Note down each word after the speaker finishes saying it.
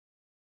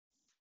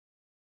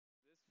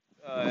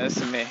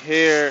Estimate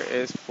here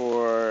is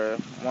for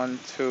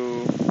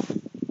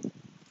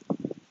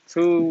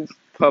two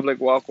public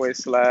walkway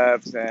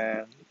slabs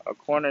and a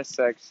corner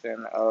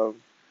section of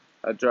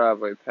a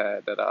driveway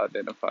pad that I'll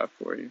identify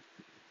for you.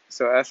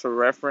 So as for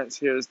reference,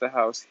 here's the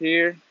house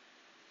here.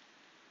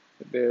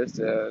 There's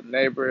the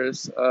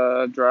neighbor's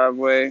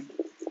driveway,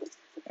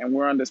 and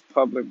we're on this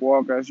public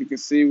walk. As you can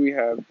see, we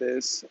have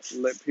this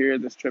lip here,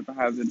 this tripping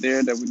hazard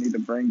there that we need to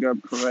bring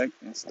up, correct,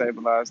 and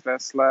stabilize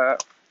that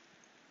slab.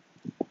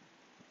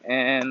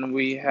 And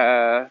we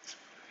have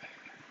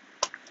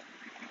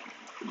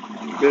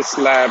this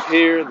slab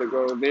here. The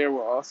goal there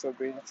will also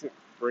be to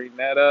bring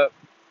that up,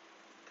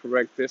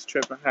 correct this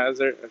tripping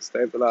hazard, and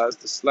stabilize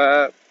the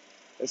slab,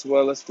 as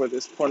well as for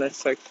this corner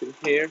section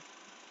here.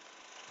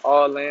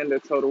 All in, the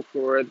total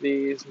for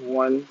these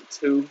 1,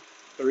 2,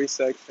 3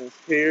 sections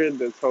here,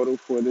 the total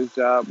for this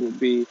job will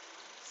be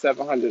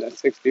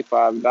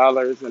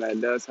 $765, and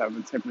that does have a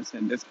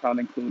 10% discount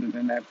included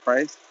in that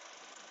price.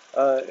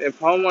 If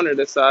homeowner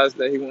decides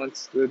that he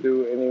wants to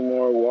do any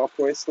more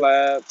walkway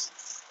slabs,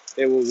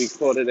 it will be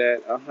quoted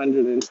at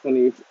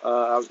 120.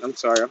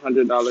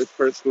 $100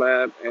 per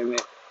slab,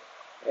 and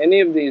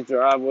any of these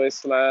driveway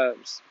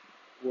slabs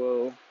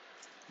will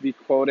be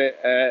quoted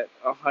at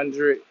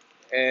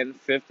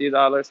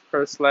 $150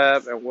 per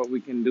slab. And what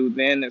we can do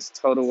then is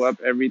total up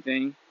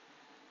everything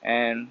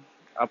and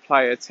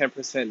apply a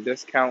 10%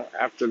 discount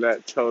after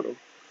that total.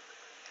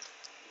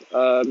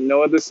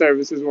 No other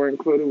services were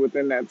included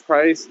within that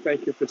price.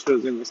 Thank you for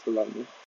choosing Mr. Lovely.